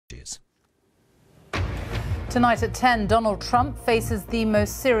Tonight at 10, Donald Trump faces the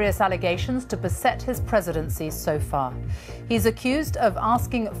most serious allegations to beset his presidency so far. He's accused of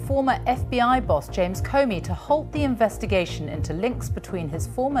asking former FBI boss James Comey to halt the investigation into links between his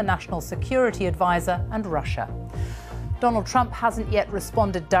former national security advisor and Russia. Donald Trump hasn't yet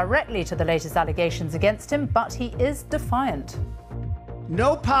responded directly to the latest allegations against him, but he is defiant.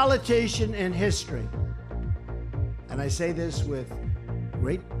 No politician in history, and I say this with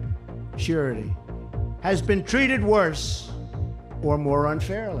great surety, has been treated worse or more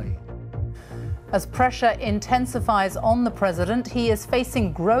unfairly. As pressure intensifies on the president, he is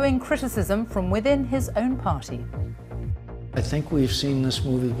facing growing criticism from within his own party. I think we've seen this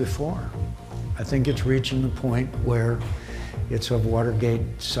movie before. I think it's reaching the point where it's of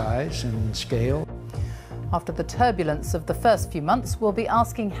Watergate size and scale. After the turbulence of the first few months, we'll be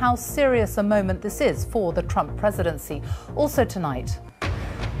asking how serious a moment this is for the Trump presidency. Also tonight,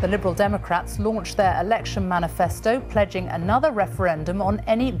 the Liberal Democrats launched their election manifesto, pledging another referendum on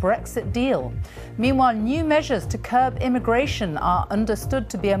any Brexit deal. Meanwhile, new measures to curb immigration are understood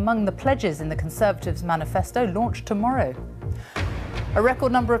to be among the pledges in the Conservatives' manifesto launched tomorrow. A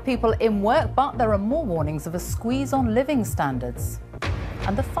record number of people in work, but there are more warnings of a squeeze on living standards.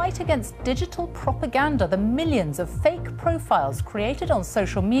 And the fight against digital propaganda, the millions of fake profiles created on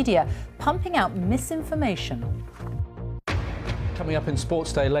social media, pumping out misinformation. Coming up in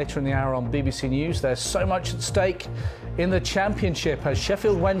Sports Day later in the hour on BBC News, there's so much at stake in the Championship as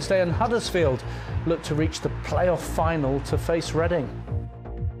Sheffield Wednesday and Huddersfield look to reach the playoff final to face Reading.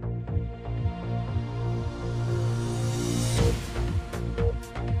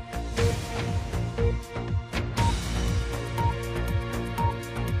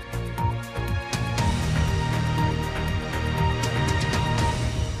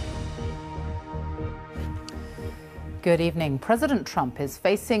 Good evening. President Trump is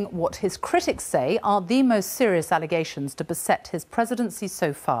facing what his critics say are the most serious allegations to beset his presidency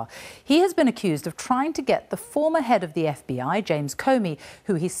so far. He has been accused of trying to get the former head of the FBI, James Comey,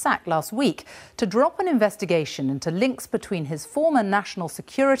 who he sacked last week, to drop an investigation into links between his former national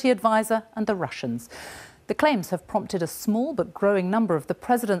security advisor and the Russians. The claims have prompted a small but growing number of the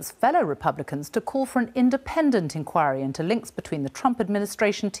president's fellow Republicans to call for an independent inquiry into links between the Trump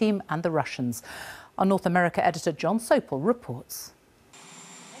administration team and the Russians. Our North America editor John Sopel reports.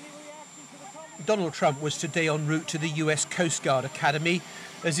 Donald Trump was today en route to the US Coast Guard Academy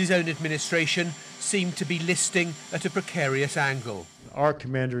as his own administration seemed to be listing at a precarious angle. Our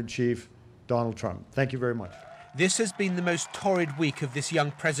Commander-in-Chief, Donald Trump. Thank you very much. This has been the most torrid week of this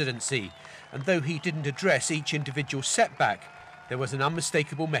young presidency, and though he didn't address each individual setback, there was an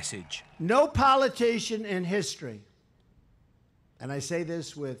unmistakable message. No politician in history, and I say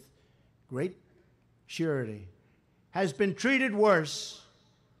this with great surety, has been treated worse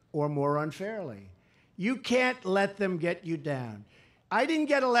or more unfairly. You can't let them get you down. I didn't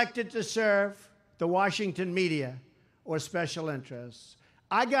get elected to serve the Washington media or special interests.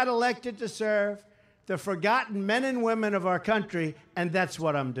 I got elected to serve the forgotten men and women of our country, and that's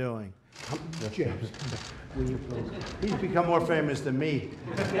what I'm doing. James, will you please? He's become more famous than me.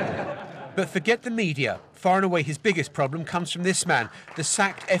 But forget the media. Far and away his biggest problem comes from this man, the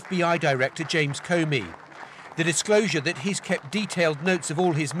sacked FBI director James Comey. The disclosure that he's kept detailed notes of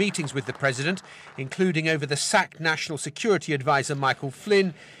all his meetings with the president, including over the sacked National Security Advisor Michael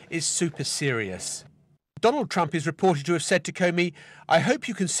Flynn, is super serious. Donald Trump is reported to have said to Comey, "I hope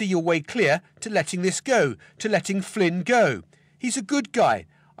you can see your way clear to letting this go, to letting Flynn go. He's a good guy.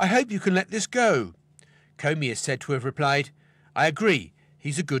 I hope you can let this go." Comey is said to have replied, "I agree,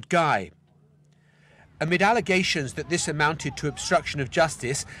 he's a good guy." Amid allegations that this amounted to obstruction of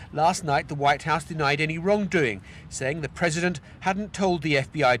justice, last night the White House denied any wrongdoing, saying the president hadn't told the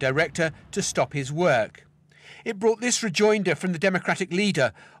FBI director to stop his work. It brought this rejoinder from the Democratic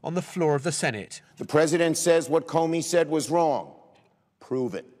leader on the floor of the Senate. The president says what Comey said was wrong.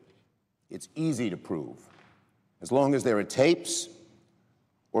 Prove it. It's easy to prove, as long as there are tapes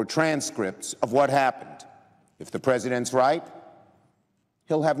or transcripts of what happened. If the president's right,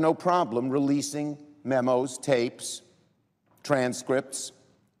 he'll have no problem releasing memos, tapes, transcripts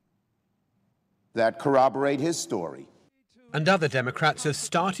that corroborate his story. And other Democrats have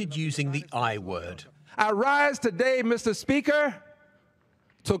started using the I word. I rise today, Mr. Speaker,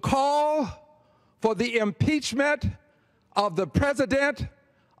 to call for the impeachment of the President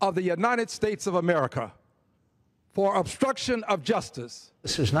of the United States of America for obstruction of justice.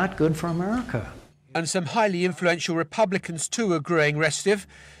 This is not good for America. And some highly influential Republicans too are growing restive,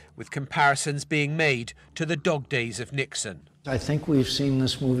 with comparisons being made to the dog days of Nixon. I think we've seen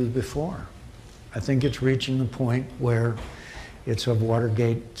this movie before. I think it's reaching the point where it's of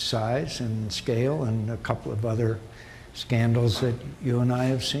Watergate size and scale, and a couple of other scandals that you and I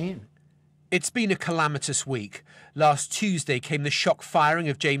have seen. It's been a calamitous week. Last Tuesday came the shock firing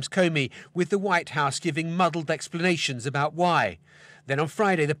of James Comey, with the White House giving muddled explanations about why. Then on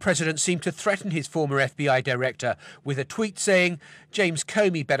Friday, the president seemed to threaten his former FBI director with a tweet saying, "James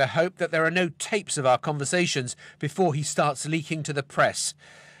Comey better hope that there are no tapes of our conversations before he starts leaking to the press."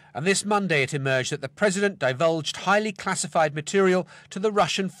 And this Monday it emerged that the president divulged highly classified material to the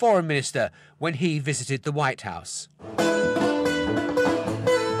Russian foreign minister when he visited the White House.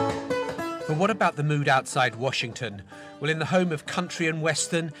 But what about the mood outside Washington? Well, in the home of country and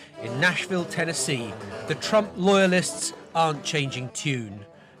western, in Nashville, Tennessee, the Trump loyalists aren't changing tune.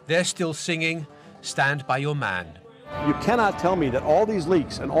 They're still singing, "Stand by Your Man." You cannot tell me that all these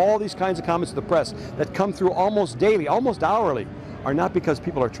leaks and all these kinds of comments to the press that come through almost daily, almost hourly, are not because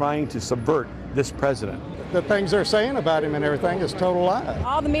people are trying to subvert this president. The things they're saying about him and everything is total lie.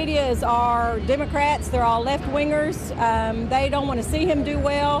 All the media are Democrats. They're all left-wingers. They don't want to see him do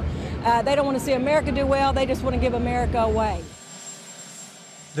well. They don't want to see America do well. They just want to give America away.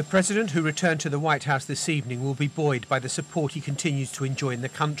 The president, who returned to the White House this evening, will be buoyed by the support he continues to enjoy in the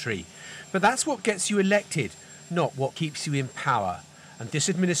country. But that's what gets you elected, not what keeps you in power. And this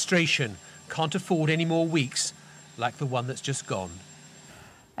administration can't afford any more weeks like the one that's just gone.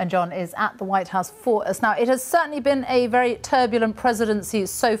 And John is at the White House for us now. It has certainly been a very turbulent presidency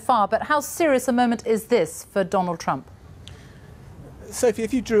so far, but how serious a moment is this for Donald Trump? Sophie,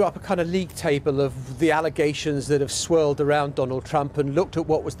 if you drew up a kind of league table of the allegations that have swirled around Donald Trump and looked at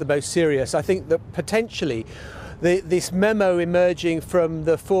what was the most serious, I think that potentially this memo emerging from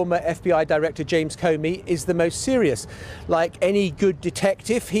the former FBI director James Comey is the most serious. Like any good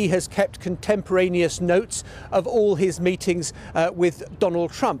detective, he has kept contemporaneous notes of all his meetings with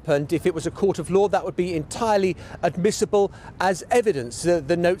Donald Trump, and if it was a court of law, that would be entirely admissible as evidence,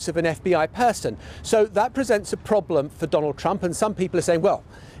 the notes of an FBI person. So that presents a problem for Donald Trump, and some people are saying, well,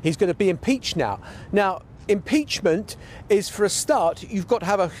 he's going to be impeached now. Now, impeachment is, for a start, you've got to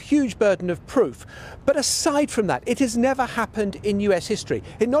have a huge burden of proof. But aside from that, it has never happened in US history.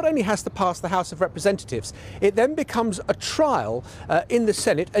 It not only has to pass the House of Representatives, it then becomes a trial in the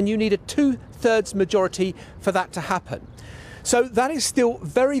Senate, and you need a 2/3 majority for that to happen. So that is still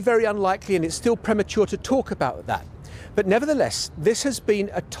very, very unlikely, and it's still premature to talk about that. But nevertheless, this has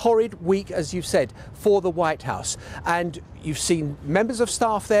been a torrid week, as you've said, for the White House. And you've seen members of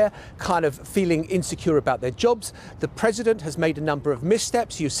staff there kind of feeling insecure about their jobs. The president has made a number of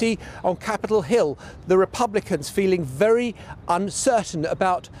missteps. You see on Capitol Hill, the Republicans feeling very uncertain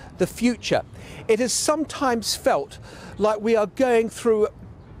about the future. It has sometimes felt like we are going through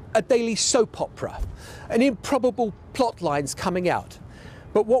a daily soap opera, and improbable plot lines coming out.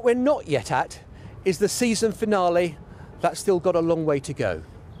 But what we're not yet at is the season finale. That's still got a long way to go.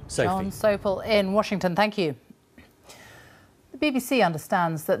 Sophie. John Sopel in Washington, thank you. The BBC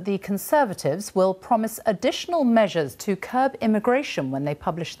understands that the Conservatives will promise additional measures to curb immigration when they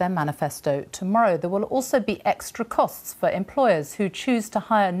publish their manifesto tomorrow. There will also be extra costs for employers who choose to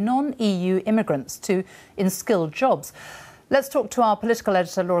hire non-EU immigrants in skilled jobs. Let's talk to our political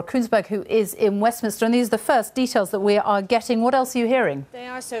editor, Laura Kuenssberg, who is in Westminster. And these are the first details that we are getting. What else are you hearing? They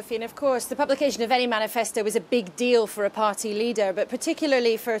are, Sophie. And of course, the publication of any manifesto is a big deal for a party leader, but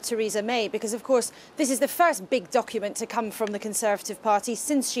particularly for Theresa May, because, of course, this is the first big document to come from the Conservative Party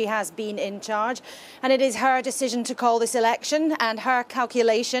since she has been in charge. And it is her decision to call this election, and her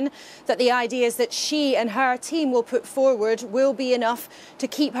calculation that the ideas that she and her team will put forward will be enough to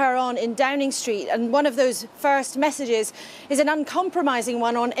keep her on in Downing Street. And one of those first messages is an uncompromising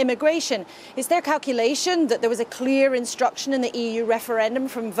one on immigration. It's their calculation that there was a clear instruction in the EU referendum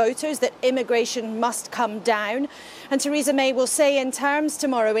from voters that immigration must come down. And Theresa May will say in terms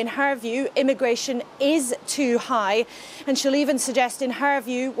tomorrow, in her view, immigration is too high. And she'll even suggest, in her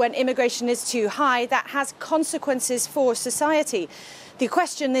view, when immigration is too high, that has consequences for society. The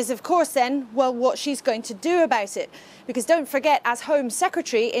question is, of course, then, well, what she's going to do about it. Because don't forget, as Home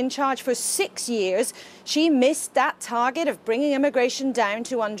Secretary in charge for 6 years, she missed that target of bringing immigration down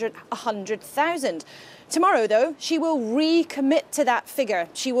to under 100,000. Tomorrow, though, she will recommit to that figure.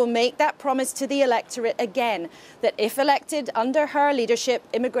 She will make that promise to the electorate again, that if elected under her leadership,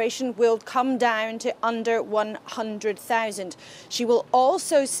 immigration will come down to under 100,000. She will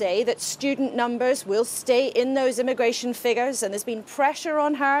also say that student numbers will stay in those immigration figures, and there's been pressure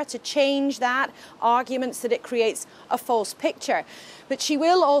on her to change that, arguments that it creates a false picture. But she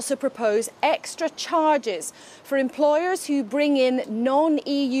will also propose extra charges for employers who bring in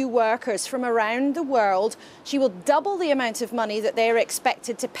non-EU workers from around the world. She will double the amount of money that they are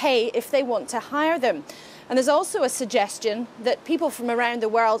expected to pay if they want to hire them. And there's also a suggestion that people from around the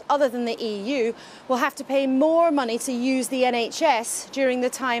world, other than the EU, will have to pay more money to use the NHS during the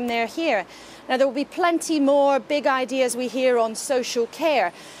time they're here. Now, there will be plenty more big ideas we hear on social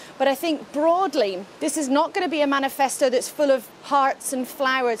care. But I think broadly, this is not going to be a manifesto that's full of hearts and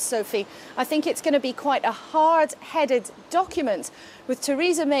flowers, Sophie. I think it's going to be quite a hard-headed document with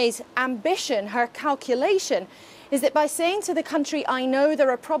Theresa May's ambition, her calculation, is that by saying to the country, I know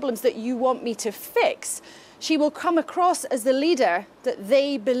there are problems that you want me to fix, she will come across as the leader that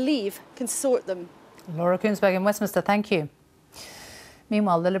they believe can sort them. Laura Kuenssberg in Westminster, thank you.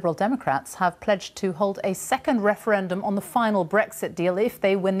 Meanwhile, the Liberal Democrats have pledged to hold a second referendum on the final Brexit deal if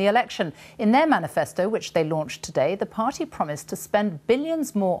they win the election. In their manifesto, which they launched today, the party promised to spend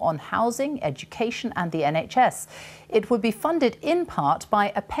billions more on housing, education and the NHS. It would be funded in part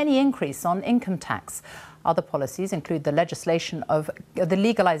by a penny increase on income tax. Other policies include the legalisation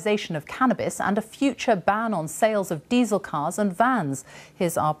of cannabis and a future ban on sales of diesel cars and vans.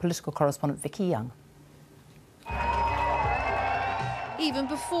 Here's our political correspondent Vicky Young. Even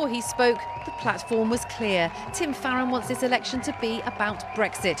before he spoke, the platform was clear. Tim Farron wants this election to be about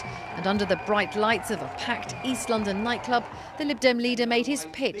Brexit. And under the bright lights of a packed East London nightclub, the Lib Dem leader made his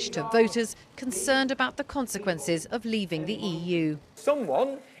pitch to voters concerned about the consequences of leaving the EU.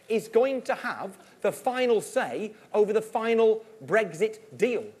 Someone is going to have the final say over the final Brexit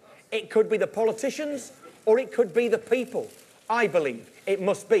deal. It could be the politicians or it could be the people. I believe it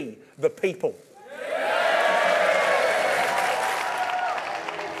must be the people.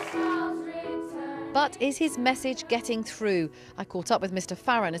 But is his message getting through? I caught up with Mr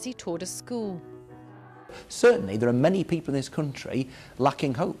Farron as he toured a school. Certainly there are many people in this country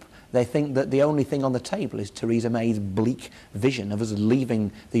lacking hope. They think that the only thing on the table is Theresa May's bleak vision of us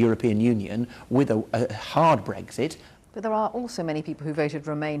leaving the European Union with a hard Brexit. But there are also many people who voted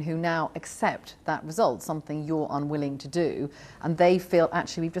Remain who now accept that result, something you're unwilling to do, and they feel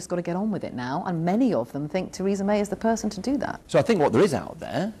actually we've just got to get on with it now, and many of them think Theresa May is the person to do that. So I think what there is out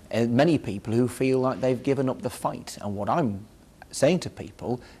there are many people who feel like they've given up the fight, and what I'm saying to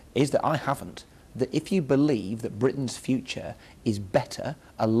people is that I haven't. That if you believe that Britain's future is better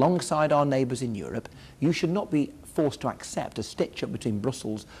alongside our neighbours in Europe, you should not be forced to accept a stitch-up between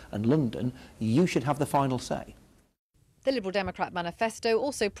Brussels and London. You should have the final say. The Liberal Democrat manifesto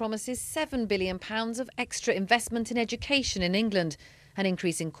also promises £7 billion of extra investment in education in England, an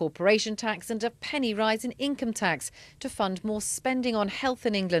increase in corporation tax and a penny rise in income tax to fund more spending on health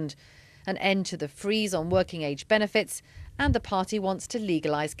in England, an end to the freeze on working age benefits, and the party wants to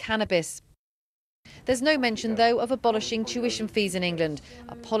legalise cannabis. There's no mention, though, of abolishing tuition fees in England,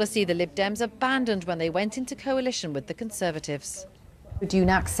 a policy the Lib Dems abandoned when they went into coalition with the Conservatives. Do you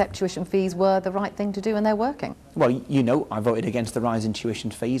now accept tuition fees were the right thing to do and they're working? Well, you know, I voted against the rise in tuition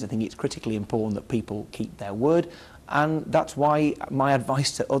fees. I think it's critically important that people keep their word, and that's why my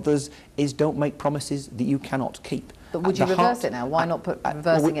advice to others is don't make promises that you cannot keep. But would you reverse it now? Why not put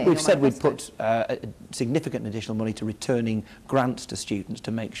reversing it? We've said we'd put significant additional money to returning grants to students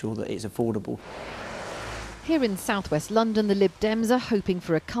to make sure that it's affordable. Here in southwest London, the Lib Dems are hoping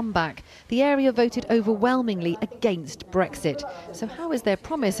for a comeback. The area voted overwhelmingly against Brexit. So how is their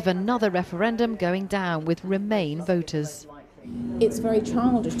promise of another referendum going down with Remain voters? It's very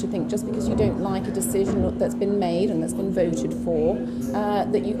childish to think just because you don't like a decision that's been made and that's been voted for,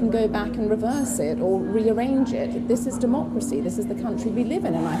 that you can go back and reverse it or rearrange it. This is democracy. This is the country we live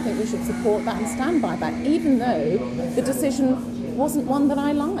in, and I think we should support that and stand by that, even though the decision wasn't one that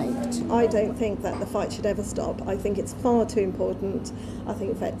I liked. I don't think that the fight should ever stop. I think it's far too important. I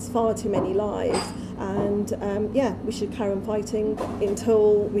think it affects far too many lives, and yeah, we should carry on fighting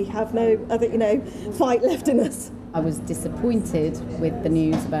until we have no other, fight left in us. I was disappointed with the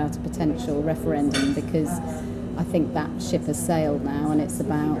news about a potential referendum because I think that ship has sailed now, and it's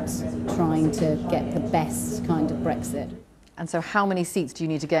about trying to get the best kind of Brexit. And so how many seats do you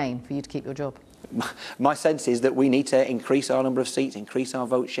need to gain for you to keep your job? My sense is that we need to increase our number of seats, increase our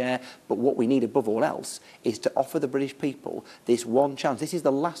vote share, but what we need above all else is to offer the British people this one chance. This is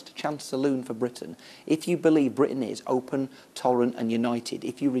the last chance saloon for Britain. If you believe Britain is open, tolerant and united,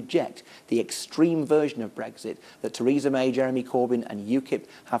 if you reject the extreme version of Brexit that Theresa May, Jeremy Corbyn and UKIP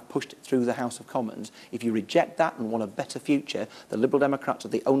have pushed through the House of Commons, if you reject that and want a better future, the Liberal Democrats are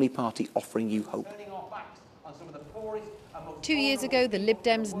the only party offering you hope. 2 years ago, the Lib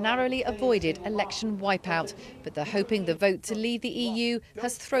Dems narrowly avoided election wipeout, but they're hoping the vote to leave the EU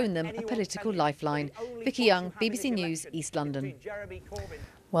has thrown them a political lifeline. Vicky Young, BBC News, East London.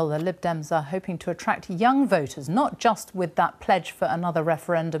 Well, the Lib Dems are hoping to attract young voters, not just with that pledge for another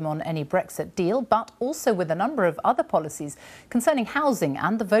referendum on any Brexit deal, but also with a number of other policies concerning housing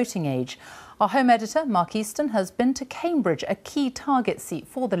and the voting age. Our home editor, Mark Easton, has been to Cambridge, a key target seat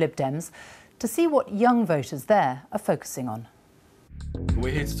for the Lib Dems, to see what young voters there are focusing on.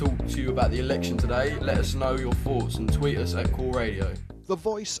 We're here to talk to you about the election today. Let us know your thoughts and tweet us at Core Radio. The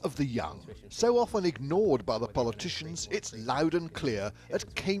voice of the young, so often ignored by the politicians, it's loud and clear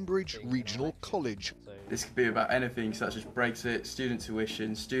at Cambridge Regional College. This could be about anything such as Brexit, student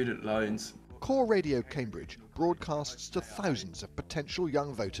tuition, student loans. Core Radio Cambridge broadcasts to thousands of potential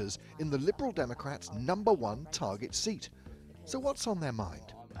young voters in the Liberal Democrats' #1 target seat. So what's on their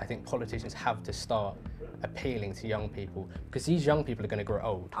mind? I think politicians have to start appealing to young people because these young people are going to grow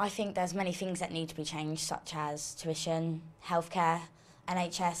old. I think there's many things that need to be changed, such as tuition, healthcare,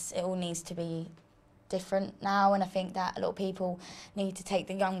 NHS. It all needs to be different now, and I think that a lot of people need to take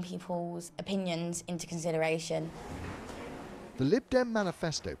the young people's opinions into consideration. The Lib Dem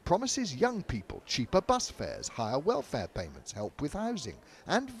manifesto promises young people cheaper bus fares, higher welfare payments, help with housing,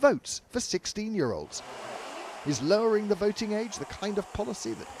 and votes for 16-year-olds. Is lowering the voting age the kind of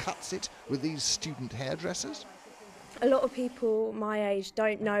policy that cuts it with these student hairdressers? A lot of people my age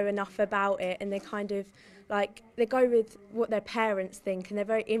don't know enough about it, and they kind of they go with what their parents think, and they're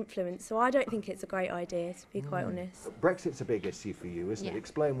very influenced. So I don't think it's a great idea, to be quite honest. Brexit's a big issue for you, isn't it?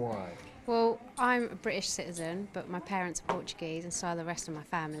 Explain why. Well, I'm a British citizen, but my parents are Portuguese, and so are the rest of my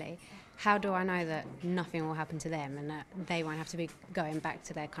family. How do I know that nothing will happen to them and that they won't have to be going back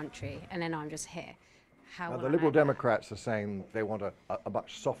to their country, and then I'm just here? Now, the Liberal Democrats are saying they want a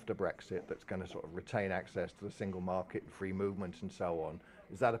much softer Brexit that's going to sort of retain access to the single market, free movement and so on.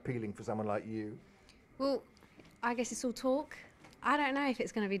 Is that appealing for someone like you? Well, I guess it's all talk. I don't know if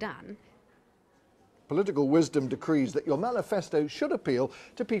it's going to be done. Political wisdom decrees that your manifesto should appeal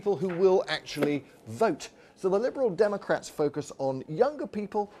to people who will actually vote. So the Liberal Democrats' focus on younger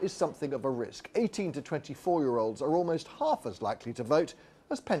people is something of a risk. 18 to 24-year-olds are almost half as likely to vote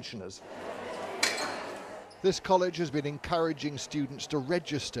as pensioners. This college has been encouraging students to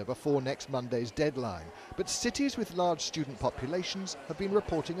register before next Monday's deadline, but cities with large student populations have been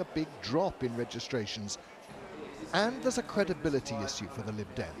reporting a big drop in registrations. And there's a credibility issue for the Lib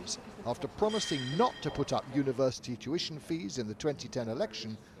Dems. After promising not to put up university tuition fees in the 2010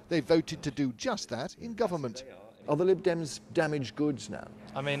 election, they voted to do just that in government. Are the Lib Dems damaged goods now?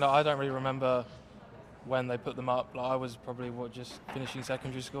 I mean, I don't really remember when they put them up. I was probably just finishing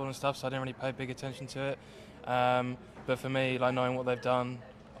secondary school and stuff, so I didn't really pay big attention to it. But for me, knowing what they've done,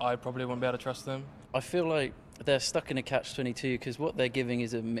 I probably wouldn't be able to trust them. I feel like they're stuck in a catch-22 because what they're giving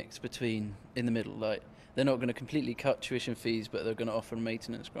is a mix between in the middle. They're not going to completely cut tuition fees, but they're going to offer a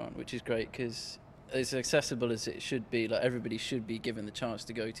maintenance grant, which is great because it's accessible as it should be. Everybody should be given the chance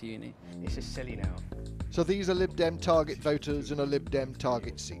to go to uni. It's just silly now. So these are Lib Dem target voters in a Lib Dem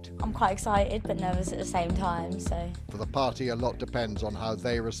target seat. I'm quite excited but nervous at the same time, so. For the party, a lot depends on how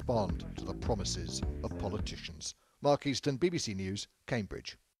they respond to the promises of politicians. Mark Easton, BBC News,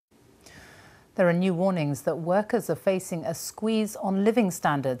 Cambridge. There are new warnings that workers are facing a squeeze on living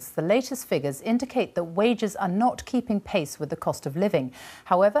standards. The latest figures indicate that wages are not keeping pace with the cost of living.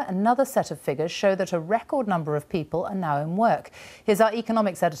 However, another set of figures show that a record number of people are now in work. Here's our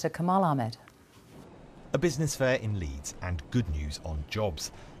economics editor, Kamal Ahmed. A business fair in Leeds and good news on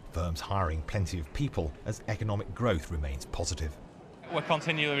jobs. Firms hiring plenty of people as economic growth remains positive. We're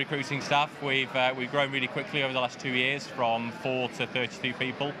continually recruiting staff. We've grown really quickly over the last 2 years from 4 to 32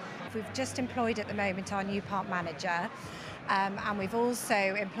 people. We've just employed at the moment our new park manager, and we've also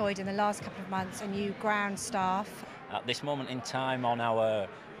employed in the last couple of months a new ground staff. At this moment in time on our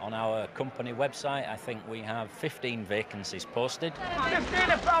company website, I think we have 15 vacancies posted.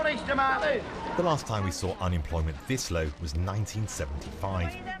 The last time we saw unemployment this low was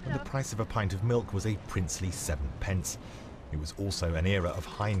 1975, when the price of a pint of milk was a princely 7p. It was also an era of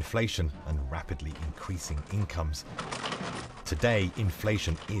high inflation and rapidly increasing incomes. Today,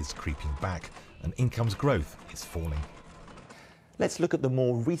 inflation is creeping back and incomes growth is falling. Let's look at the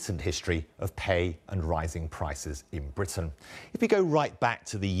more recent history of pay and rising prices in Britain. If we go right back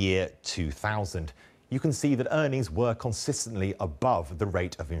to the year 2000, you can see that earnings were consistently above the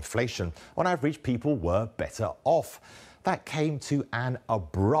rate of inflation. On average, people were better off. That came to an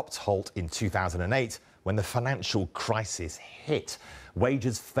abrupt halt in 2008 when the financial crisis hit.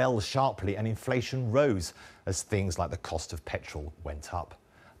 Wages fell sharply and inflation rose as things like the cost of petrol went up.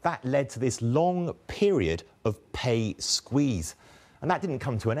 That led to this long period of pay squeeze. And that didn't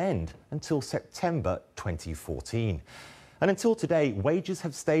come to an end until September 2014. And until today, wages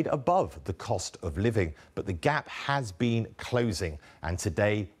have stayed above the cost of living, but the gap has been closing. And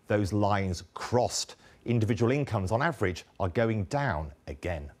today, those lines crossed. Individual incomes, on average, are going down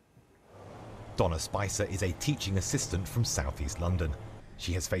again. Donna Spicer is a teaching assistant from South East London.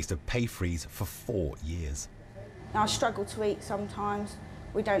 She has faced a pay freeze for 4 years. I struggle to eat sometimes.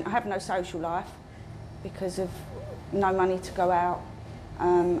 I have no social life because of no money to go out,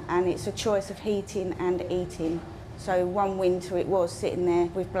 and it's a choice of heating and eating. So one winter it was sitting there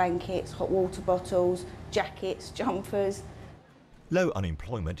with blankets, hot water bottles, jackets, jumpers. Low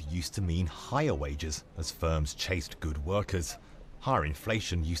unemployment used to mean higher wages as firms chased good workers. Higher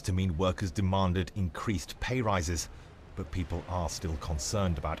inflation used to mean workers demanded increased pay rises. But people are still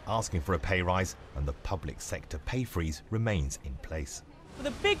concerned about asking for a pay rise, and the public sector pay freeze remains in place.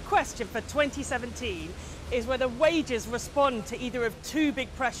 The big question for 2017 is whether wages respond to either of two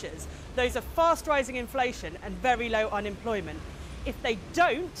big pressures, those of fast rising inflation and very low unemployment. If they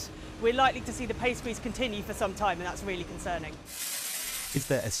don't, we're likely to see the pay squeeze continue for some time, and that's really concerning. Is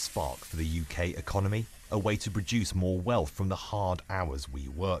there a spark for the UK economy? A way to produce more wealth from the hard hours we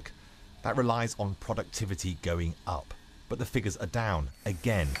work? That relies on productivity going up, but the figures are down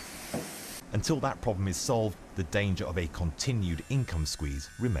again. Until that problem is solved, the danger of a continued income squeeze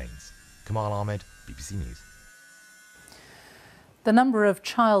remains. Kamal Ahmed, BBC News. The number of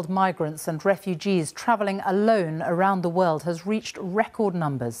child migrants and refugees travelling alone around the world has reached record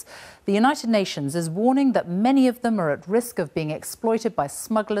numbers. The United Nations is warning that many of them are at risk of being exploited by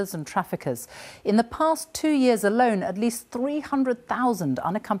smugglers and traffickers. In the past 2 years alone, at least 300,000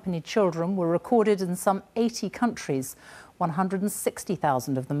 unaccompanied children were recorded in some 80 countries.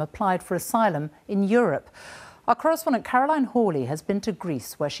 160,000 of them applied for asylum in Europe. Our correspondent Caroline Hawley has been to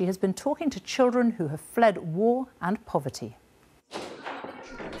Greece, where she has been talking to children who have fled war and poverty.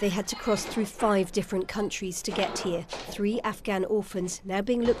 They had to cross through 5 different countries to get here. 3 Afghan orphans now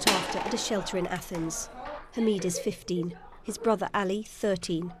being looked after at a shelter in Athens. Hamid is 15, his brother Ali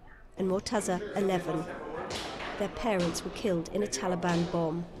 13 and Mortaza 11. Their parents were killed in a Taliban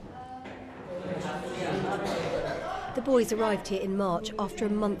bomb. The boys arrived here in March after a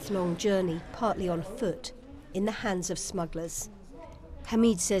month-long journey, partly on foot, in the hands of smugglers.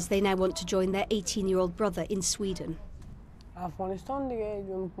 Hamid says they now want to join their 18-year-old brother in Sweden. افغانستان دیگه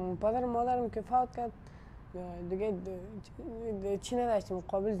پدر مادرم که فوت کرد دیگه چی نداشتیم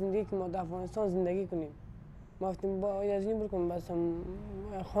مقابل زندگی که ما در افغانستان زندگی کنیم ما گفتیم باید از این برکنیم بس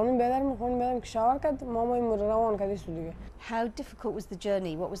خانم بیادرم که شوهر کرد مامای ما روان کرد است دیگه. How difficult was the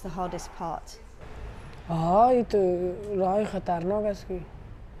journey? What was the hardest part? این تو راه خطرناک است که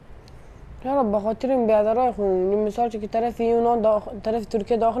چرا به خاطر این بیادرای خون مثال که طرف یونان طرف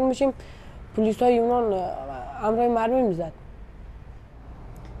ترکیه داخل میشیم پلیسای یونان امرای مردمی میزد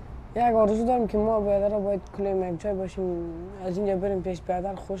یک آرزو دارم که ما بیادرها باید کلیم یک جای باشیم از اینجا بریم پیش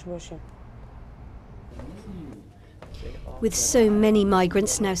بیادر خوش باشیم. With so many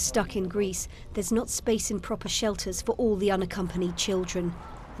migrants now stuck in Greece, there's not space in proper shelters for all the unaccompanied children.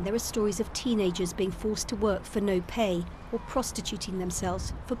 And there are stories of teenagers being forced to work for no pay or prostituting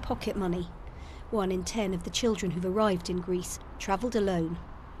themselves for pocket money. 1 in 10 of the children who've arrived in Greece travelled alone.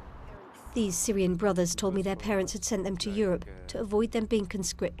 These Syrian brothers told me their parents had sent them to Europe to avoid them being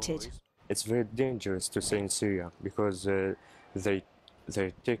conscripted. It's very dangerous to stay in Syria because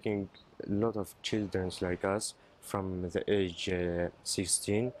they're taking a lot of children like us from the age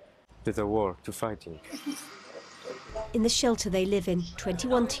 16 to the war, to fighting. In the shelter they live in,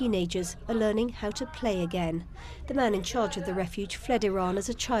 21 teenagers are learning how to play again. The man in charge of the refuge fled Iran as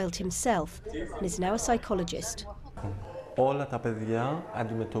a child himself and is now a psychologist.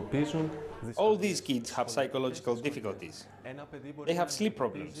 All these kids have psychological difficulties. They have sleep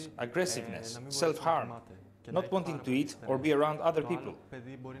problems, aggressiveness, self-harm, not wanting to eat or be around other people.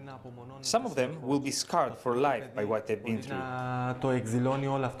 Some of them will be scarred for life by what they've been through.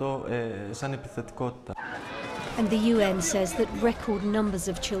 And the UN says that record numbers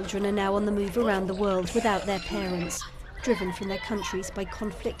of children are now on the move around the world without their parents, driven from their countries by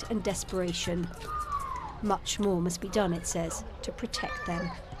conflict and desperation. Much more must be done, it says, to protect them.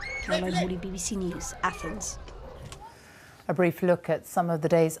 Caroline Hawley, BBC News, Athens. A brief look at some of the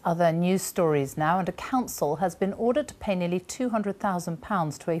day's other news stories now, and a council has been ordered to pay nearly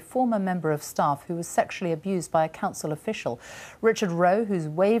 £200,000 to a former member of staff who was sexually abused by a council official. Richard Rowe, who's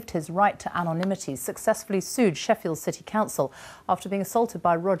waived his right to anonymity, successfully sued Sheffield City Council after being assaulted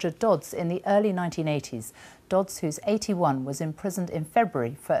by Roger Dodds in the early 1980s. Dodds, who's 81, was imprisoned in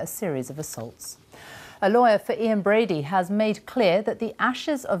February for a series of assaults. A lawyer for Ian Brady has made clear that the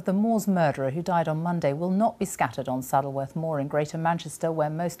ashes of the Moors murderer who died on Monday will not be scattered on Saddleworth Moor in Greater Manchester, where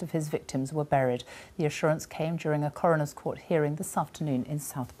most of his victims were buried. The assurance came during a coroner's court hearing this afternoon in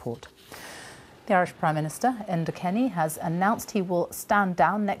Southport. The Irish Prime Minister, Enda Kenny, has announced he will stand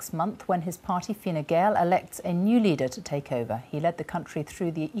down next month when his party, Fine Gael, elects a new leader to take over. He led the country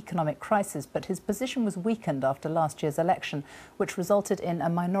through the economic crisis, but his position was weakened after last year's election, which resulted in a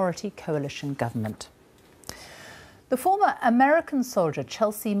minority coalition government. The former American soldier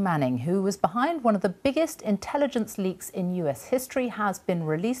Chelsea Manning, who was behind one of the biggest intelligence leaks in US history, has been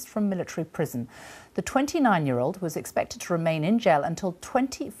released from military prison. The 29-year-old was expected to remain in jail until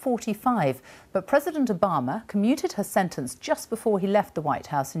 2045, but President Obama commuted her sentence just before he left the White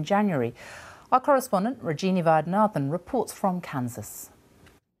House in January. Our correspondent, Rajini Vaidyanathan, reports from Kansas.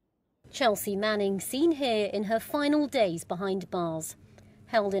 Chelsea Manning seen here in her final days behind bars.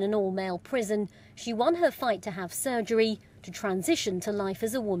 Held in an all-male prison, she won her fight to have surgery to transition to life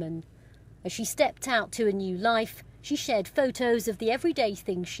as a woman. As she stepped out to a new life, she shared photos of the everyday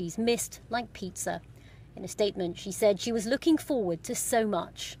things she's missed, like pizza. In a statement, she said she was looking forward to so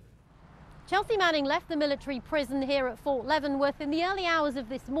much. Chelsea Manning left the military prison here at Fort Leavenworth in the early hours of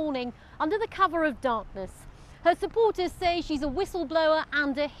this morning under the cover of darkness. Her supporters say she's a whistleblower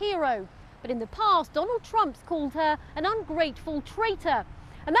and a hero. But in the past, Donald Trump's called her an ungrateful traitor.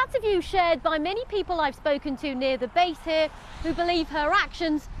 And that's a view shared by many people I've spoken to near the base here who believe her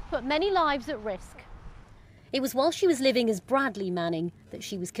actions put many lives at risk. It was while she was living as Bradley Manning that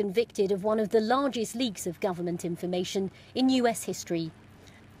she was convicted of one of the largest leaks of government information in US history.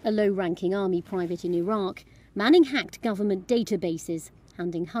 A low-ranking army private in Iraq, Manning hacked government databases,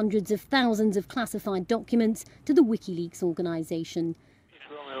 handing hundreds of thousands of classified documents to the WikiLeaks organisation.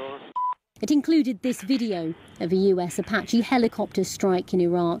 It included this video of a US Apache helicopter strike in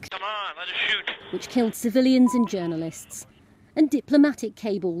Iraq, which killed civilians and journalists, and diplomatic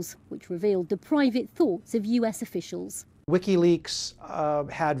cables, which revealed the private thoughts of US officials. WikiLeaks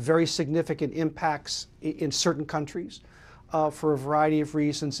had very significant impacts in certain countries for a variety of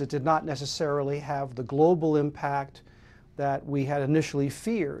reasons. It did not necessarily have the global impact that we had initially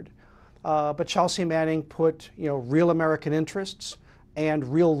feared. But Chelsea Manning put, real American interests and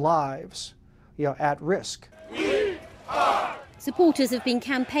real lives, at risk. Supporters have been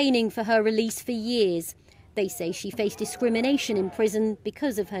campaigning for her release for years. They say she faced discrimination in prison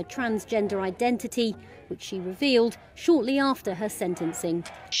because of her transgender identity, which she revealed shortly after her sentencing.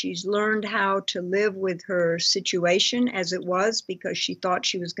 She's learned how to live with her situation as it was because she thought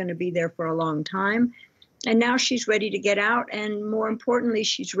she was going to be there for a long time. And now she's ready to get out, and more importantly,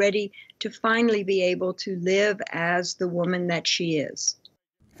 she's ready to finally be able to live as the woman that she is.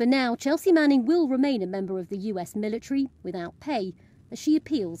 For now, Chelsea Manning will remain a member of the US military without pay as she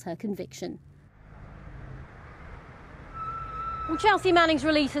appeals her conviction. Well, Chelsea Manning's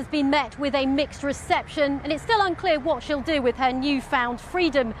release has been met with a mixed reception, and it's still unclear what she'll do with her newfound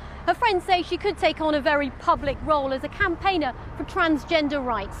freedom. Her friends say she could take on a very public role as a campaigner for transgender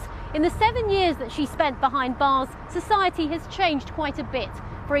rights. In the 7 years that she spent behind bars, society has changed quite a bit.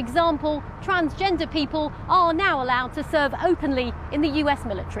 For example, transgender people are now allowed to serve openly in the US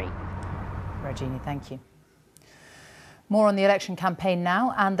military. Regina, thank you. More on the election campaign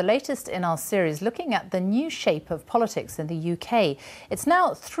now, and the latest in our series looking at the new shape of politics in the UK. It's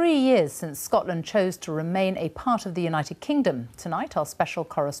now 3 years since Scotland chose to remain a part of the United Kingdom. Tonight, our special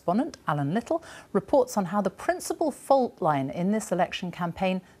correspondent, Alan Little, reports on how the principal fault line in this election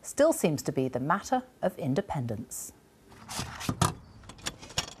campaign still seems to be the matter of independence.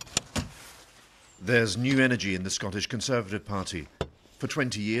 There's new energy in the Scottish Conservative Party. For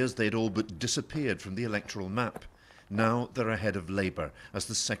 20 years, they'd all but disappeared from the electoral map. Now they're ahead of Labour as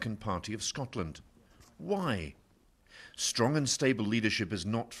the second party of Scotland. Why? Strong and stable leadership is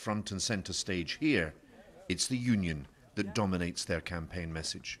not front and centre stage here. It's the union that dominates their campaign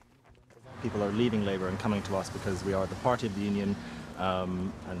message. People are leaving Labour and coming to us because we are the party of the union,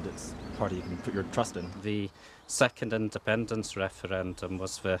 and it's a party you can put your trust in. The second independence referendum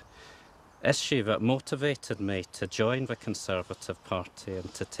was the issue that motivated me to join the Conservative Party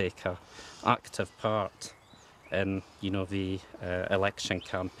and to take an active part in, the election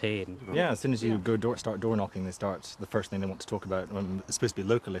campaign. Yeah, as soon as you start door knocking, the first thing they want to talk about, it's supposed to be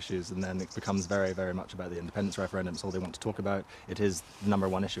local issues, and then it becomes very, very much about the independence referendum. It's all they want to talk about. It is the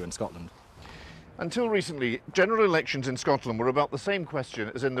 #1 issue in Scotland. Until recently, general elections in Scotland were about the same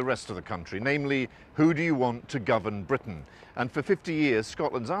question as in the rest of the country, namely, who do you want to govern Britain? And for 50 years,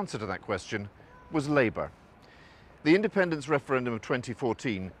 Scotland's answer to that question was Labour. The independence referendum of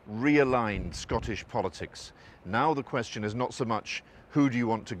 2014 realigned Scottish politics. Now the question is not so much who do you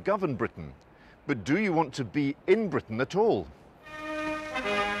want to govern Britain, But do you want to be in Britain at all?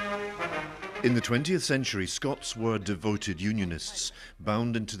 In the 20th century, Scots were devoted unionists,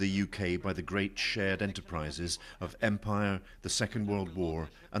 bound into the UK by the great shared enterprises of empire, the Second World War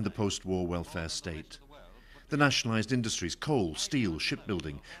and the post-war welfare state. The nationalised industries, coal, steel,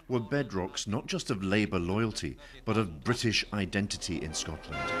 shipbuilding, were bedrocks not just of Labour loyalty, but of British identity in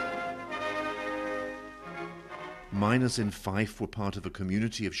Scotland. Miners in Fife were part of a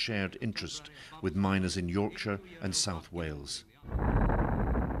community of shared interest with miners in Yorkshire and South Wales.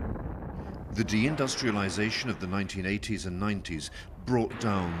 The deindustrialisation of the 1980s and 90s brought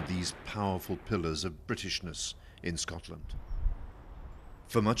down these powerful pillars of Britishness in Scotland.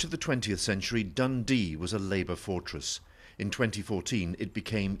 For much of the 20th century, Dundee was a Labour fortress. In 2014, it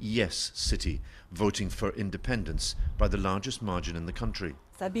became Yes City, voting for independence by the largest margin in the country.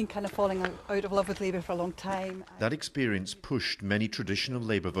 I've been kind of falling out of love with Labour for a long time. That experience pushed many traditional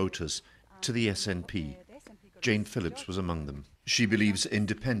Labour voters to the SNP. Jane Phillips was among them. She believes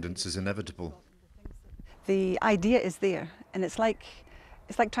independence is inevitable. The idea is there, and it's like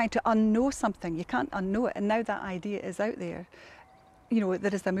trying to unknow something. You can't unknow it, and now that idea is out there. You know,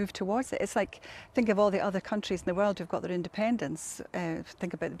 there is a move towards it. It's like, think of all the other countries in the world who've got their independence.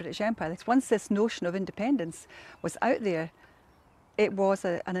 Think about the British Empire. Once this notion of independence was out there, it was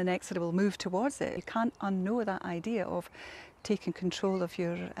an inexorable move towards it. You can't unknow that idea of taking control of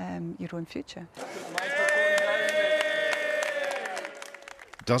your own future.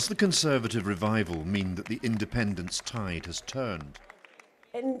 Does the Conservative revival mean that the independence tide has turned?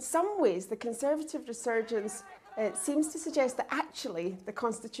 In some ways, the Conservative resurgence seems to suggest that actually the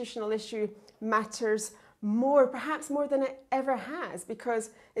constitutional issue matters more, perhaps more than it ever has,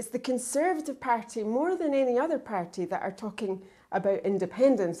 because it's the Conservative Party, more than any other party, that are talking about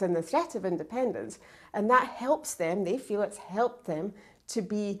independence and the threat of independence, and that helps them, they feel it's helped them to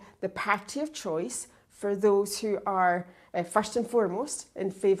be the party of choice for those who are first and foremost in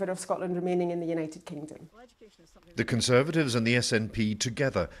favour of Scotland remaining in the United Kingdom. The Conservatives and the SNP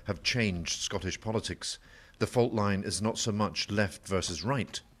together have changed Scottish politics. The fault line is not so much left versus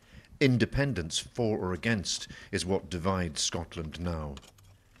right. Independence, for or against, is what divides Scotland now.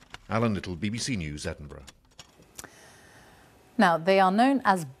 Alan Little, BBC News, Edinburgh. Now, they are known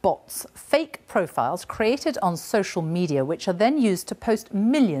as bots, fake profiles created on social media, which are then used to post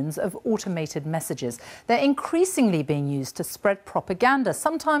millions of automated messages. They're increasingly being used to spread propaganda,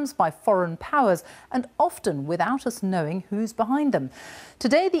 sometimes by foreign powers, and often without us knowing who's behind them.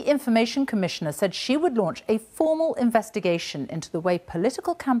 Today, the Information Commissioner said she would launch a formal investigation into the way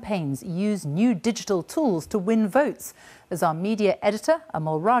political campaigns use new digital tools to win votes, as our media editor,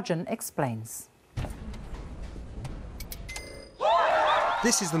 Amol Rajan, explains.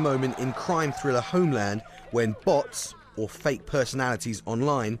 This is the moment in crime thriller Homeland when bots, or fake personalities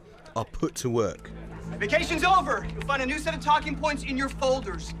online, are put to work. Vacation's over! You'll find a new set of talking points in your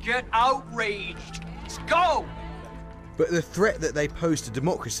folders. Get outraged! Let's go! But the threat that they pose to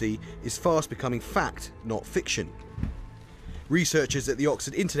democracy is fast becoming fact, not fiction. Researchers at the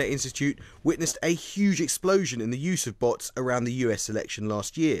Oxford Internet Institute witnessed a huge explosion in the use of bots around the US election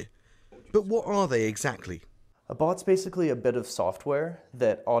last year. But what are they exactly? A bot's basically a bit of software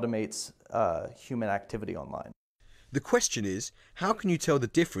that automates human activity online. The question is, how can you tell the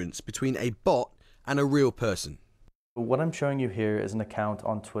difference between a bot and a real person? What I'm showing you here is an account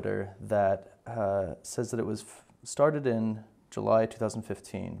on Twitter that says that it was started in July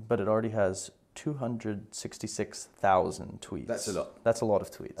 2015, but it already has 266,000 tweets. That's a lot. That's a lot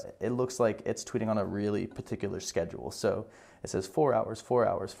of tweets. It looks like it's tweeting on a really particular schedule. So it says 4 hours, 4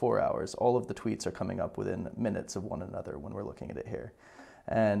 hours, 4 hours. All of the tweets are coming up within minutes of one another when we're looking at it here.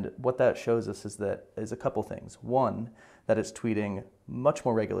 And what that shows us is a couple things. One, that it's tweeting much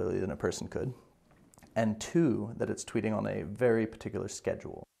more regularly than a person could. And two, that it's tweeting on a very particular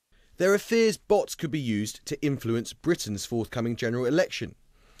schedule. There are fears bots could be used to influence Britain's forthcoming general election.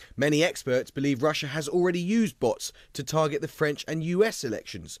 Many experts believe Russia has already used bots to target the French and US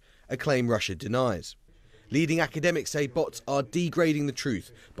elections, a claim Russia denies. Leading academics say bots are degrading the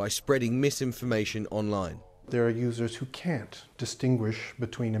truth by spreading misinformation online. There are users who can't distinguish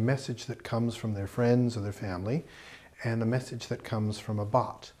between a message that comes from their friends or their family and a message that comes from a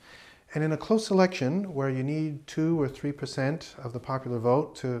bot. And in a close election where you need 2 or 3% of the popular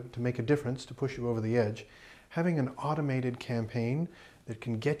vote to make a difference, to push you over the edge, having an automated campaign that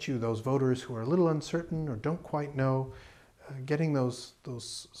can get you those voters who are a little uncertain or don't quite know, getting those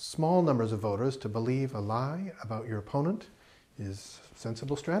small numbers of voters to believe a lie about your opponent is a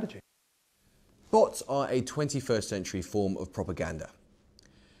sensible strategy. Bots are a 21st century form of propaganda.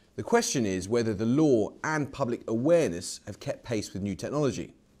 The question is whether the law and public awareness have kept pace with new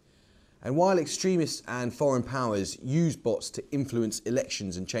technology. And while extremists and foreign powers use bots to influence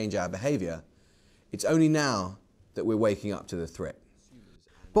elections and change our behaviour, it's only now that we're waking up to the threat.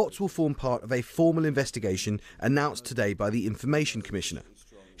 Bots will form part of a formal investigation announced today by the Information Commissioner.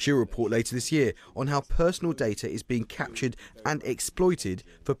 She'll report later this year on how personal data is being captured and exploited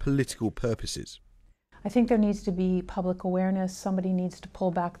for political purposes. I think there needs to be public awareness. Somebody needs to pull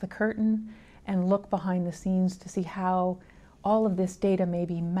back the curtain and look behind the scenes to see how all of this data may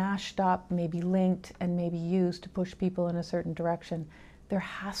be mashed up, may be linked, and may be used to push people in a certain direction. There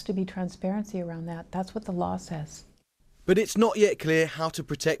has to be transparency around that. That's what the law says. But it's not yet clear how to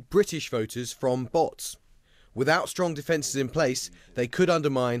protect British voters from bots. Without strong defences in place, they could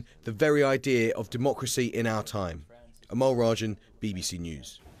undermine the very idea of democracy in our time. Amal Rajan, BBC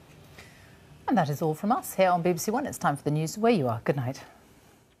News. And that is all from us here on BBC One. It's time for the news where you are. Good night.